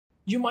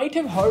You might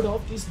have heard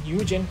of these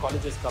new gen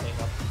colleges coming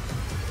up,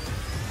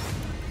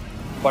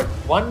 but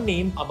one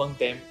name among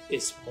them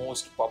is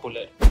most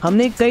popular.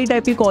 हमने कई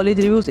type की college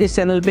reviews इस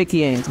channel पे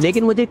किए हैं,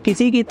 लेकिन मुझे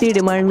किसी की इतनी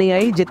डिमांड नहीं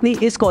आई जितनी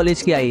इस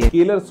कॉलेज की आई है।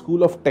 Scaler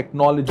School of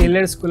Technology.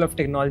 Scaler School of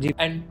Technology.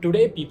 And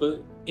today, people,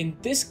 in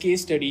this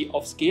case study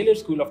of Scaler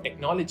School of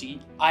Technology,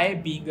 I,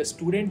 being a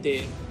student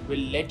there,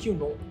 will let you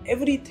know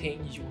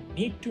everything you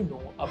need to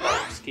know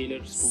about Scaler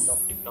School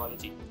of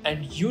Technology.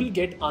 And you'll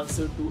get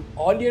answer to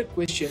all your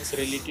questions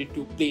related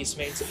to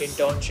placements,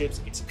 internships,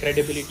 its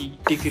credibility,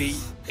 degree,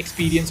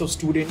 experience of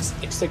students,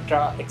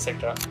 etc.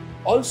 etc.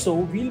 Also,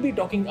 we'll be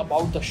talking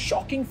about the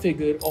shocking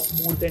figure of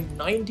more than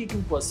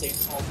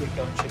 92% of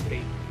internship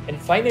rate.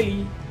 And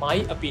finally, my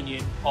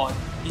opinion on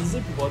is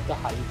it worth the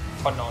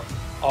hype or not,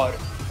 or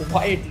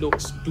why it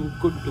looks too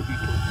good to be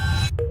true.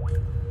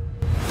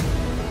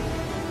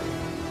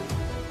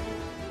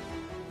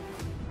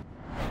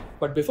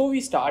 But before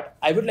we start,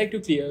 I would like to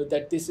clear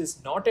that this is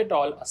not at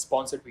all a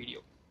sponsored video.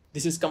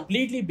 This is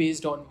completely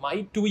based on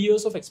my 2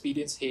 years of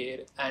experience here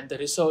and the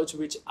research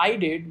which I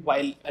did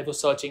while I was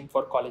searching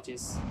for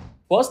colleges.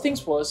 First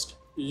things first,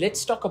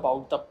 let's talk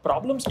about the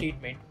problem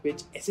statement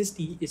which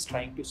SST is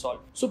trying to solve.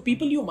 So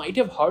people, you might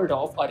have heard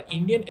of our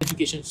Indian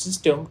education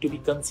system to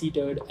be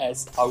considered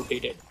as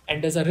outdated.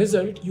 And as a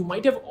result, you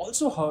might have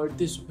also heard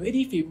this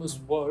very famous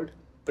word,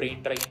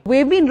 brain drain.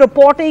 We've been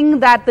reporting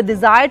that the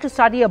desire to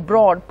study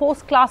abroad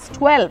post class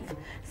 12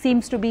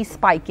 seems to be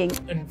spiking.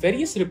 And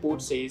various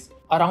reports says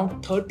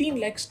around 13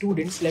 lakh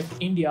students left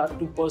India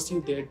to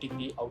pursue their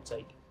degree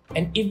outside.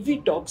 And if we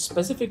talk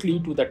specifically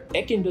to the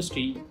tech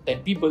industry,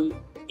 then people,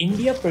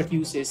 India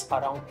produces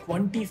around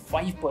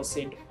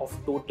 25% of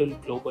total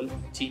global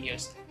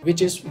engineers,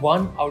 which is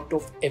 1 out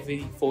of every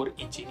 4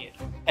 engineers.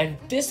 And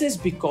this is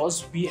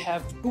because we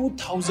have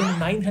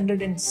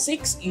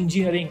 2,906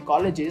 engineering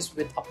colleges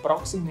with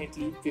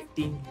approximately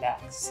 15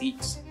 lakh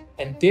seats.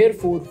 And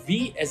therefore,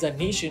 we as a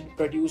nation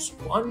produce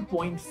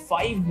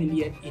 1.5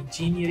 million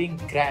engineering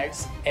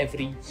grads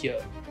every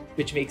year,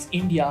 which makes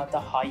India the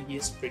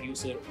highest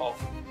producer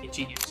of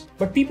engineers.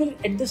 But people,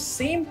 at the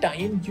same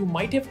time, you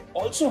might have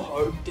also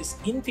heard this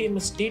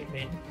infamous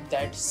statement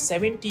that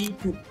 70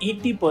 to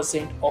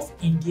 80% of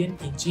Indian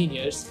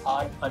engineers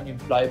are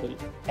unemployable.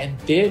 And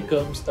there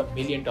comes the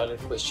million-dollar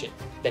question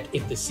that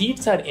if the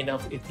seats are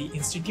enough, if the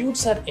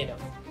institutes are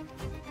enough,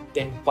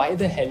 then why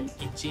the hell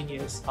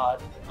engineers are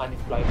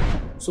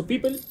unemployable? So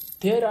people,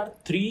 there are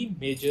 3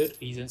 major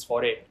reasons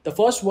for it. The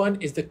first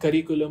one is the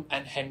curriculum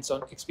and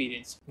hands-on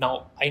experience.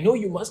 Now, I know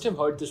you must have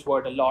heard this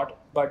word a lot,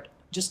 but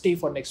just stay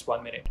for next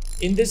 1 minute.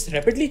 In this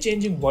rapidly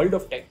changing world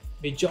of tech,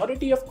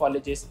 majority of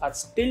colleges are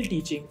still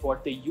teaching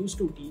what they used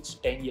to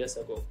teach 10 years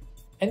ago.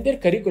 And their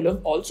curriculum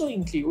also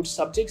includes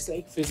subjects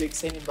like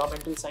physics and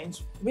environmental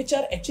science, which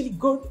are actually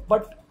good,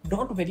 but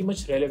not very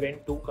much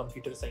relevant to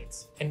computer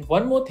science. And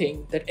one more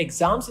thing, that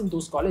exams in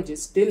those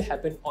colleges still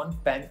happen on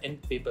pen and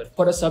paper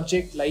for a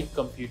subject like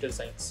computer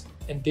science.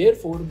 And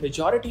therefore,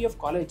 majority of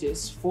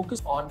colleges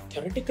focus on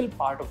theoretical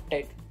part of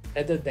tech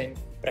rather than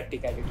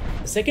practicality.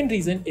 The second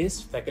reason is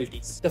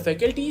faculties. The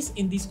faculties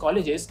in these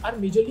colleges are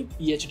majorly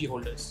PhD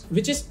holders,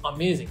 which is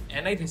amazing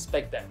and I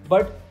respect that.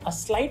 But a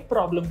slight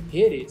problem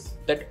here is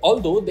that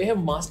although they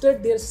have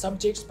mastered their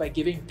subjects by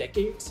giving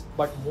decades,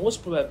 but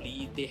most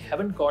probably they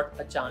haven't got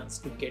a chance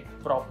to get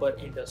proper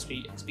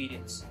industry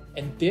experience.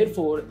 And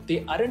therefore,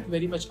 they aren't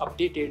very much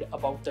updated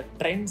about the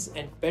trends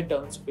and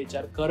patterns which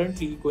are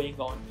currently going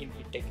on in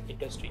the tech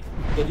industry.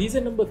 The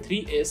reason number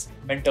 3 is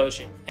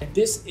mentorship. And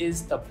this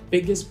is the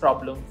biggest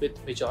problem with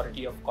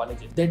majority of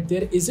colleges, that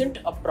there isn't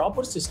a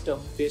proper system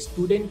where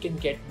student can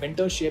get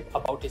mentorship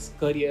about his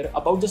career,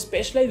 about the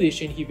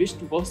specialization he wished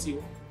to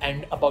pursue,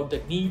 and about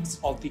the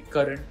needs of the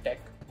current tech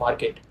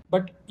market.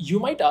 But you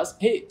might ask,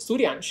 hey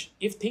Suryansh,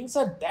 if things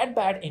are that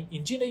bad in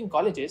engineering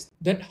colleges,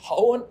 then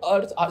how on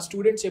earth are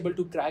students able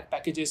to crack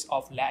packages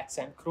of lakhs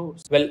and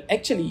crores? Well,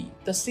 actually,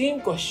 the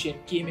same question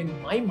came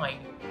in my mind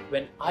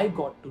when I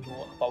got to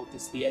know about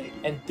this reality.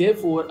 And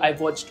therefore, I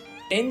watched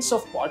tens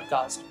of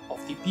podcasts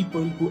of the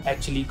people who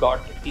actually got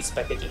these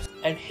packages.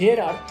 And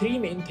here are 3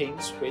 main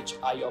things which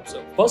I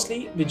observed.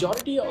 Firstly,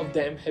 majority of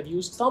them have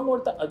used some or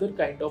the other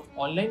kind of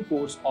online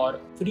course or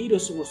free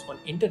resource on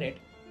internet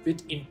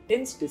with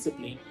intense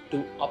discipline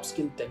to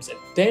upskill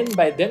themselves. Then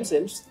by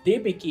themselves, they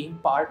became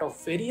part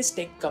of various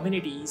tech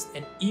communities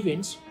and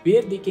events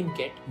where they can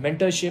get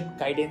mentorship,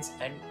 guidance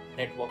and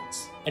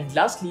networks. And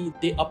lastly,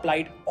 they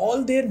applied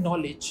all their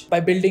knowledge by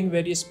building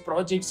various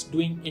projects,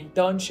 doing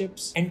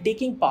internships and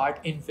taking part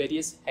in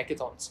various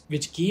hackathons,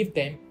 which gave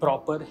them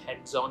proper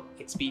hands-on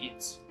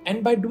experience.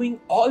 And by doing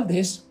all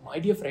this, my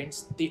dear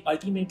friends, they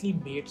ultimately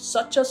made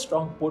such a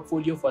strong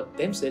portfolio for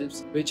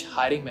themselves, which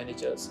hiring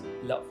managers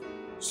love.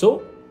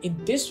 So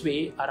in this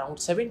way, around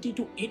 70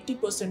 to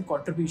 80%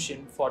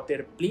 contribution for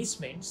their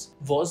placements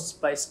was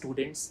by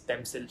students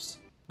themselves.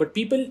 But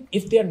people,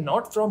 if they are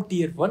not from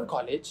tier 1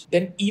 college,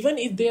 then even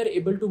if they are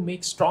able to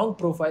make strong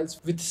profiles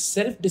with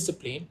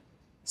self-discipline,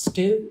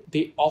 still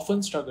they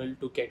often struggle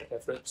to get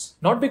referrals.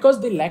 Not because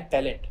they lack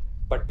talent,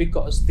 but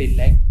because they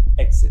lack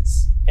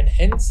access. And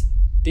hence,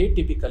 they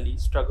typically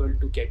struggle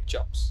to get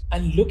jobs.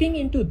 And looking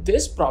into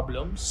this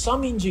problem,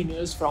 some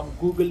engineers from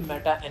Google,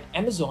 Meta and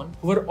Amazon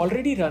who were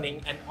already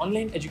running an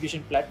online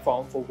education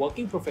platform for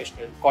working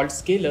professionals called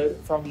Scaler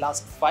from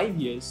last 5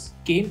 years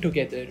came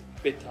together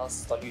with a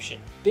solution.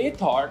 They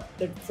thought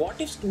that what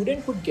if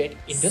student could get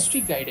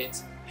industry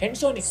guidance,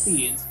 hands-on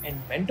experience and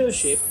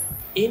mentorship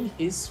in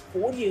his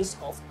 4 years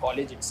of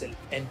college itself.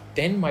 And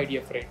then, my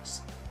dear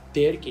friends,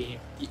 there came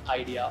the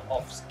idea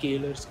of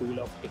Scaler School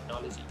of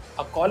Technology,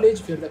 a college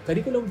where the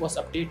curriculum was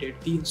updated,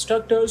 the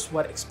instructors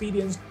were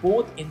experienced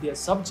both in their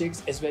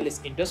subjects as well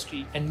as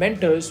industry, and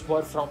mentors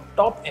were from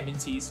top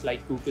MNCs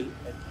like Google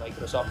and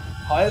Microsoft.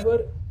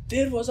 However,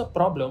 there was a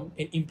problem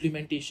in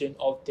implementation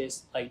of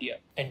this idea,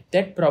 and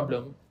that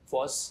problem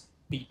was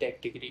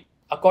B.Tech degree.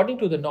 According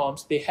to the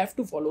norms, they have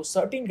to follow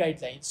certain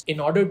guidelines in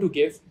order to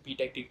give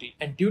B.Tech degree,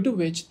 and due to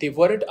which they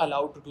weren't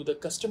allowed to do the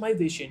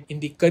customization in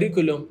the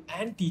curriculum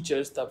and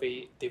teachers the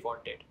way they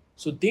wanted.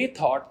 So they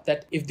thought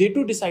that if they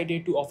too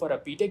decided to offer a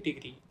B.Tech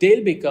degree,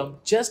 they'll become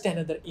just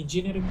another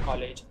engineering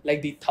college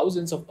like the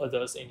thousands of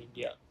others in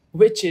India,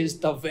 which is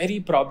the very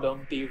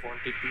problem they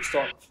wanted to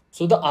solve.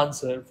 So the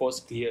answer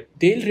was clear.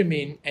 They'll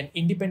remain an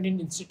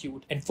independent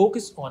institute and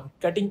focus on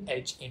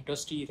cutting-edge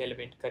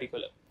industry-relevant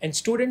curriculum. And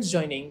students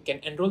joining can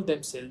enroll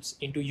themselves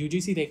into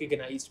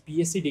UGC-recognized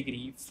BSc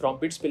degree from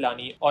BITS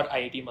Pilani or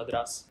IIT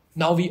Madras.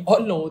 Now we all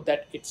know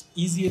that it's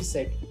easier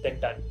said than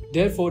done.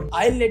 Therefore,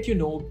 I'll let you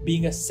know,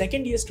 being a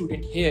second-year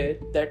student here,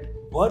 that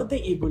were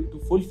they able to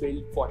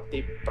fulfill what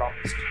they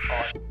promised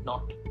or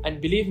not? And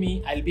believe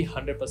me, I'll be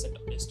 100%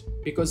 honest,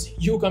 because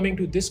you coming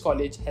to this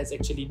college has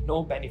actually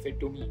no benefit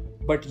to me,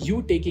 but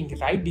you taking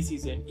right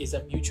decision is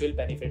a mutual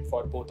benefit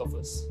for both of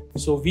us.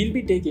 So we'll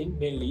be taking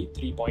mainly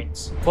 3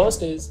 points.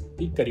 First is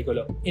the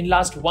curriculum. In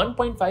last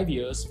 1.5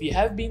 years, we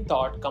have been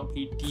taught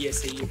complete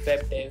DSA,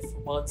 Web Dev,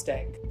 Merge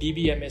Stack,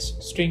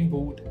 DBMS, String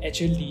Boot,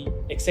 HLD,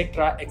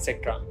 etc.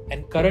 etc.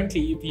 And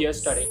currently we are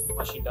studying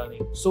machine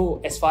learning.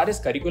 So as far as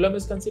curriculum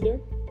is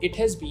considered, it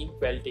has been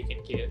well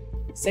taken care.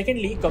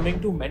 Secondly, coming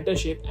to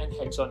mentorship and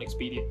hands-on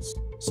experience.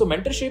 So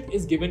mentorship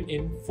is given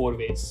in 4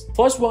 ways.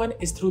 First one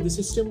is through the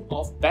system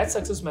of batch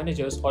success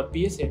managers or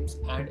BSMs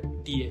and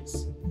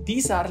DAs.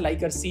 These are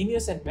like our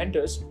seniors and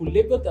mentors who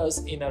live with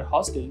us in our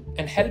hostel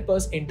and help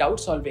us in doubt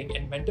solving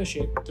and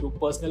mentorship through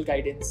personal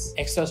guidance,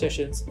 extra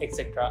sessions,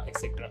 etc.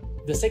 etc.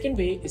 The second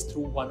way is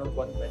through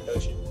one-on-one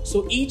mentorship.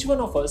 So each one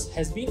of us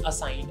has been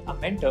assigned a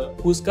mentor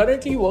who is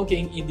currently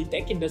working in the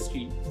tech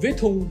industry,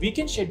 with whom we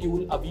can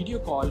schedule a video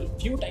call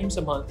few times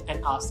a month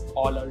and ask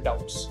all our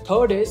doubts.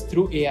 Third is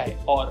through AI,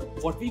 or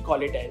what we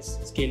call it as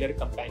Scaler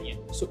Companion.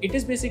 So it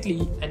is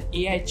basically an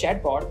AI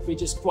chatbot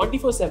which is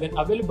 24/7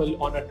 available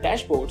on our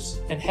dashboards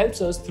and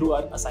helps us through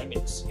our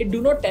assignments. It do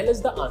not tell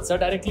us the answer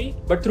directly,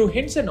 but through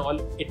hints and all,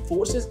 it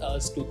forces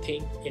us to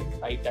think in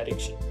right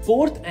direction.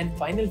 Fourth and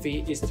final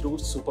way is through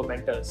super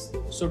mentors.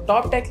 So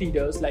top tech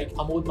leaders like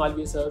Amod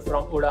Malviya sir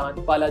from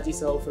Udaan, Balaji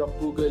sir from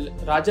Google,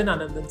 Rajan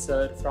Anandan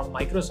sir from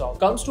Microsoft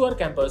comes to our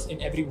campus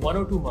in every 1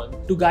 or 2 months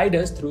to guide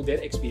us through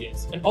their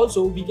experience. And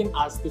also we can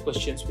ask the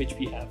questions which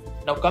we have.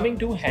 Now coming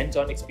to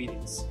hands-on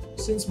experience.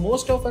 Since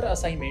most of our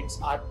assignments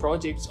are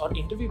projects or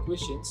interview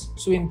questions,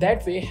 so in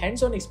that way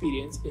hands-on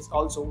experience is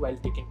also well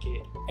taken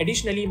care.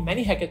 Additionally,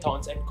 many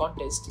hackathons and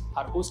contests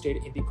are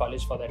hosted in the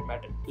college for that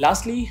matter.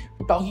 Lastly,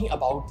 talking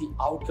about the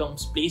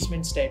outcomes,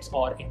 placement stats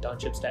or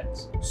internship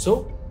stats.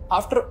 So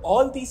after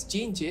all these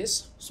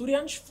changes,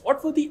 Suryansh,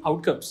 what were the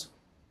outcomes?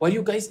 Were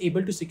you guys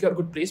able to secure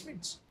good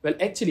placements? Well,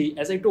 actually,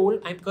 as I told,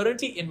 I'm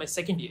currently in my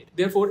second year.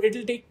 Therefore, it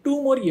will take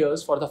 2 more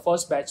years for the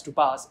first batch to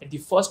pass and the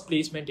first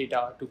placement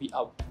data to be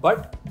out.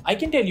 But I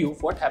can tell you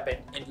what happened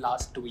in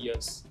last 2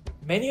 years.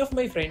 Many of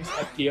my friends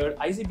have cleared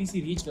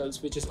ICBC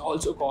regionals, which is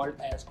also called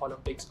as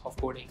Olympics of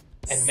Coding.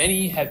 And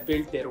many have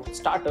built their own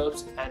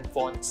startups and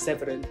won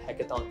several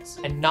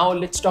hackathons. And now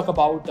let's talk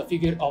about the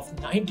figure of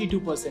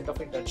 92% of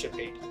internship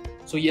rate.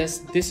 So yes,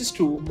 this is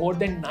true. More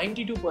than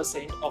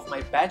 92% of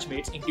my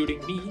batchmates,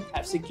 including me,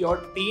 have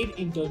secured paid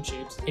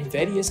internships in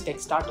various tech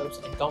startups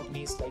and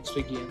companies like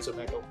Swiggy and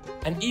Zomato.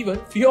 And even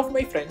few of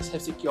my friends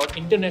have secured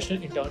international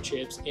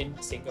internships in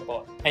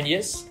Singapore. And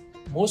yes,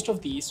 most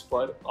of these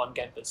were on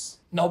campus.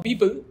 Now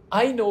people,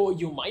 I know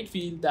you might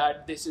feel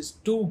that this is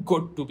too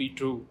good to be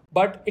true.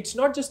 But it's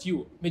not just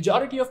you.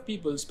 Majority of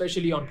people,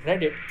 especially on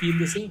Reddit, feel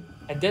the same.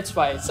 And that's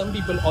why some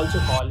people also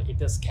call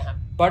it a scam.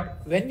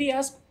 But when we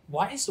ask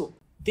why so,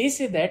 they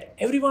say that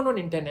everyone on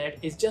internet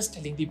is just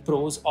telling the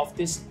pros of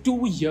this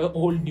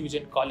 2-year-old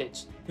Nugent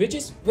college, which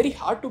is very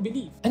hard to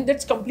believe. And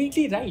that's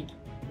completely right.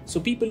 So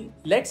people,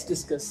 let's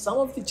discuss some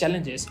of the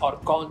challenges or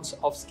cons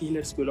of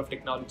Scaler School of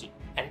Technology.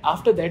 And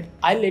after that,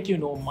 I'll let you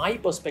know my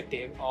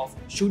perspective of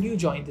should you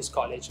join this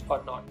college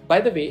or not.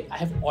 By the way, I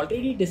have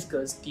already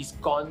discussed these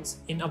cons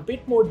in a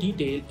bit more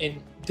detail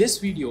in this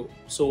video,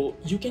 so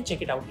you can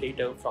check it out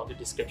later from the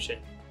description.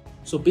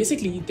 So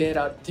basically, there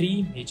are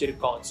 3 major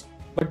cons.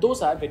 but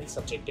those are very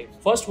subjective.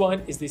 First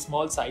one is the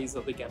small size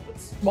of the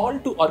campus. Small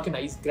to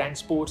organize grand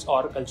sports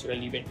or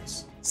cultural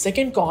events.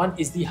 Second con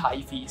is the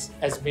high fees.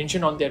 As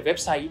mentioned on their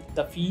website,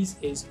 the fees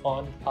is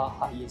on a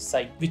highest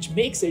side, which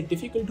makes it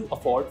difficult to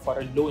afford for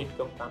a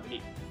low-income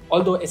family,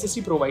 although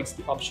SST provides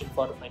the option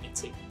for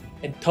financing.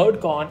 And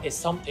third con is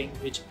something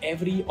which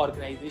every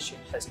organization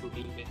has to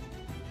deal with,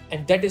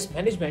 and that is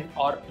management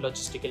or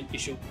logistical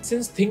issue.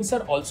 Since things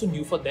are also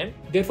new for them,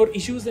 therefore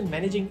issues in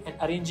managing and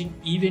arranging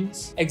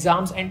events,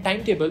 exams and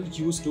timetable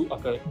used to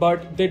occur.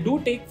 But they do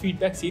take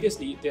feedback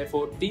seriously,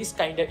 therefore these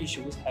kind of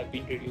issues have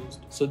been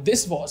reduced. So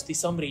this was the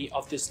summary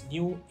of this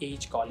new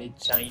age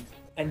college Shine.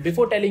 And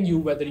before telling you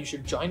whether you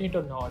should join it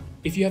or not,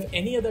 if you have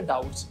any other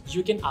doubts,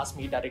 you can ask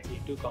me directly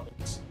into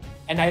comments.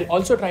 And I'll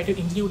also try to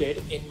include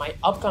it in my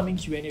upcoming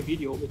Q&A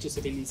video, which is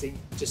releasing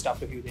just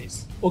after a few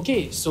days.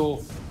 Okay,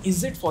 so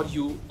is it for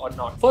you or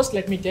not? First,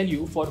 let me tell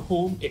you for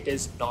whom it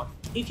is not.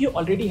 If you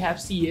already have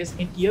CAs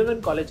in tier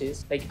 1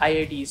 colleges like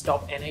IITs,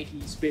 top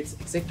NITs, BITS,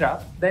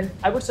 etc., then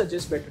I would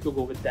suggest better to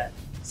go with that.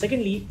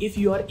 Secondly, if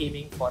you are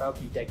aiming for a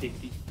B.Tech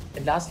degree.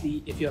 And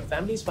lastly, if your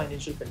family's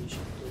financial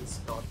condition is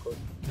not good.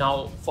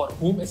 Now, for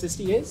whom SST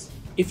is?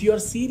 If you are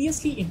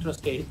seriously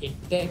interested in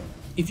tech,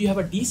 if you have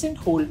a decent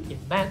hold in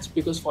maths,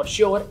 because for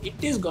sure it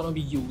is gonna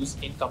be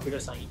used in computer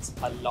science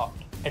a lot.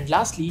 And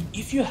lastly,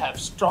 if you have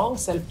strong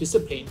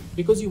self-discipline,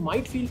 because you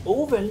might feel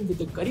overwhelmed with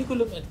the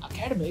curriculum and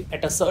academic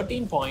at a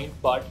certain point,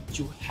 but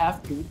you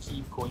have to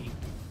keep going.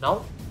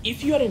 Now,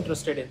 if you are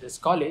interested in this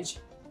college,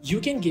 you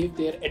can give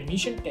their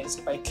admission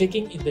test by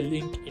clicking in the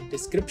link in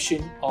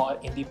description or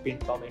in the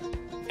pinned comment.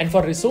 And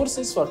for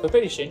resources for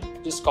preparation,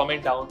 just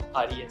comment down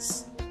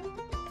RES.